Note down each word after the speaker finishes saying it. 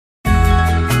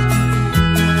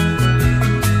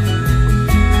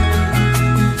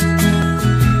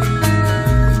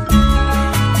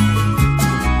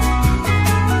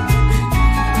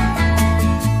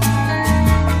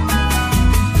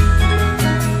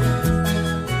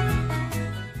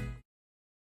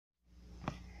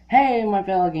Hey my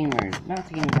fellow gamers,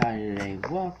 Mcpe here today.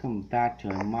 Welcome back to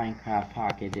a Minecraft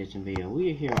Pocket Edition video.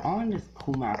 We are here on this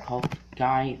cool map called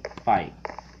Skyfight.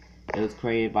 It was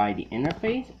created by the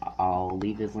interface. I'll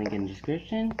leave this link in the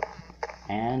description.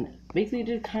 And basically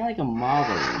just kind of like a mob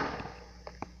arena.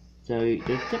 So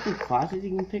there's different classes you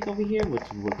can pick over here, which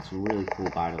looks really cool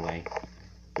by the way.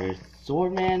 There's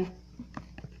Swordman.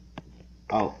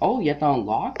 Oh, you have to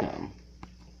unlock them.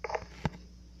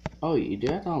 Oh, you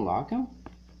do have to unlock them?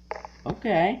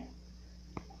 Okay,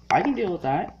 I can deal with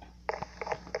that.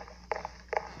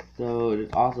 So there's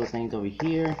also things over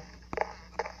here.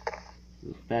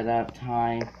 Sped up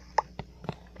time.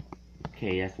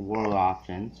 Okay, that's world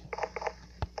options.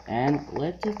 And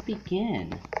let's just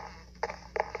begin.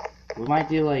 We might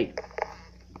do like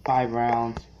 5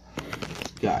 rounds.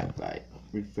 Skyfight,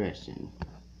 refreshing.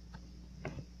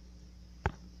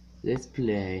 Let's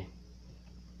play.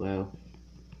 Well.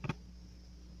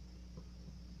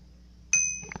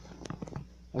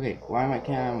 Okay, why am I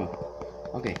camera?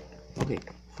 Okay.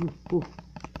 Ooh.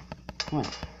 Come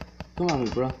on me,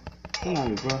 bro.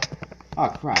 Oh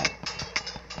crap.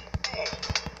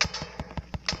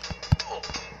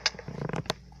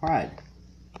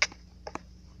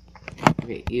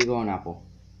 Okay, you go an apple.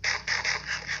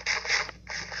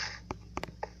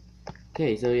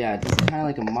 Okay, so yeah, this is kind of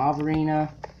like a mob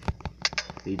arena.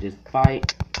 You just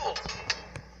fight.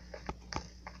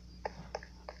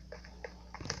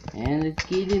 And let's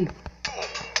get in.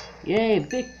 Yay,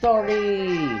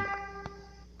 victory!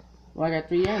 Well, I got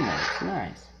 3 ammo.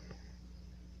 Nice.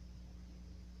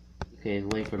 Okay,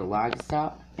 wait for the log to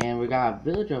stop. And we got a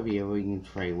village over here we can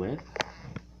trade with.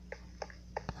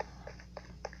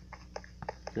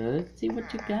 So let's see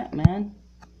what you got, man.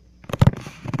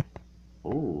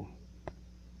 Oh.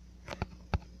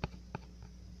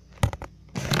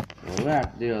 Well, we're gonna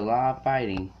have to do a lot of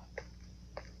fighting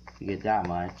to get that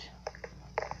much.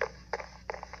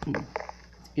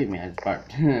 Excuse me, I just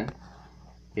barked. Okay,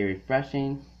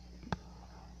 refreshing.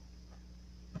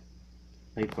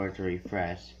 Wait for it to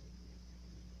refresh.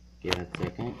 Give it a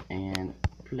second and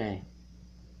play.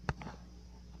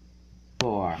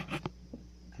 4,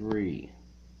 3,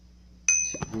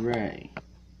 2,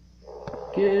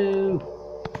 go!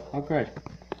 Oh crap.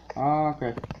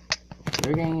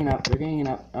 They're ganging up.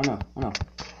 Oh no.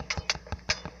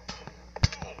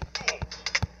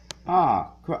 Oh,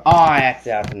 I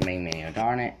exited out from the main menu,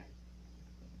 darn it.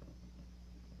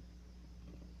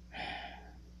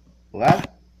 Well,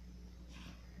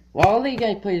 I'll let you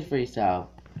guys play this for yourself.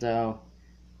 So,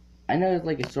 I know it's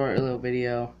like a short little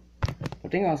video.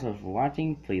 But thank you all so much for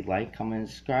watching. Please like, comment, and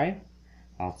subscribe.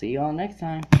 I'll see you all next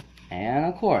time. And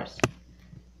of course,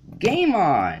 game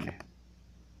on!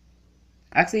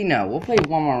 Actually, no, we'll play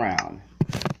one more round.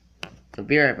 So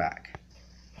be right back.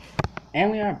 And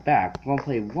we are back. We're gonna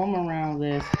play one more round of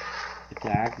this. If I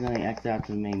accidentally exit out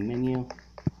to the main menu.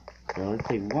 So let's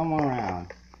play one more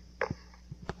round.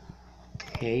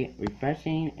 Okay,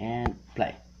 refreshing and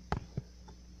play.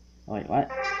 Oh wait,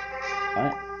 what?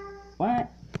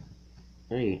 What?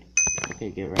 3. Okay,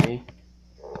 get ready.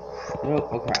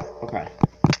 Oh crap.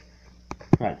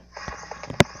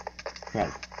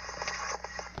 Crud.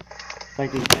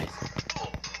 Fight these guys.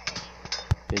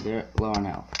 Okay, they're low on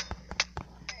health.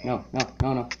 No.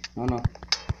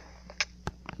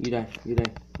 You die.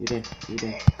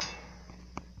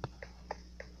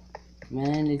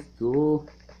 Man, it's cool.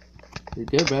 It's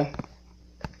good, bro.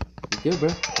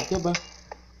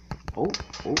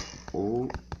 Oh.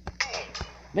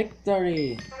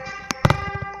 Victory!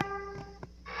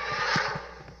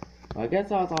 Well, I guess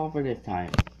that's all for this time.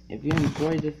 If you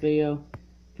enjoyed this video,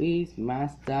 please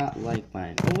smash that like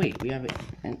button. Oh wait, we have it.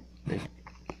 And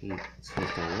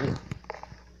switched over.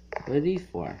 What are these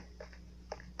for?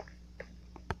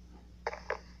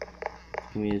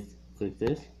 Can we just click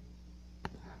this?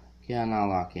 Can't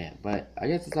unlock it, but I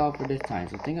guess it's all for this time.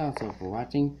 So thank you all so for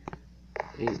watching.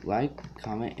 Please like,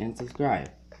 comment, and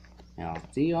subscribe. And I'll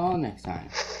see you all next time.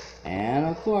 And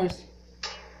of course,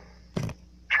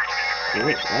 hey,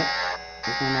 wait, what?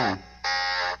 What's going on?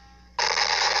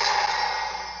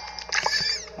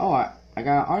 Oh, I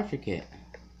got an archer kit.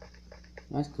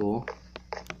 That's cool.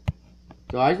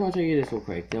 So I just want to show you this real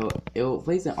quick. So it'll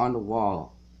place it on the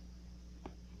wall.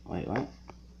 Wait, what?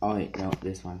 Oh wait, no,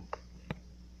 this one.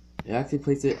 It actually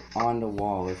places it on the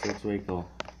wall, which looks really cool.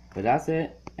 But that's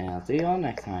it, and I'll see you all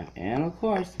next time. And of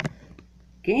course,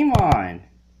 game on!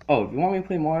 Oh, if you want me to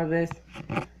play more of this,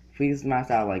 please smash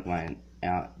that like button.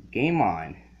 Game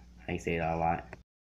on. I say that a lot.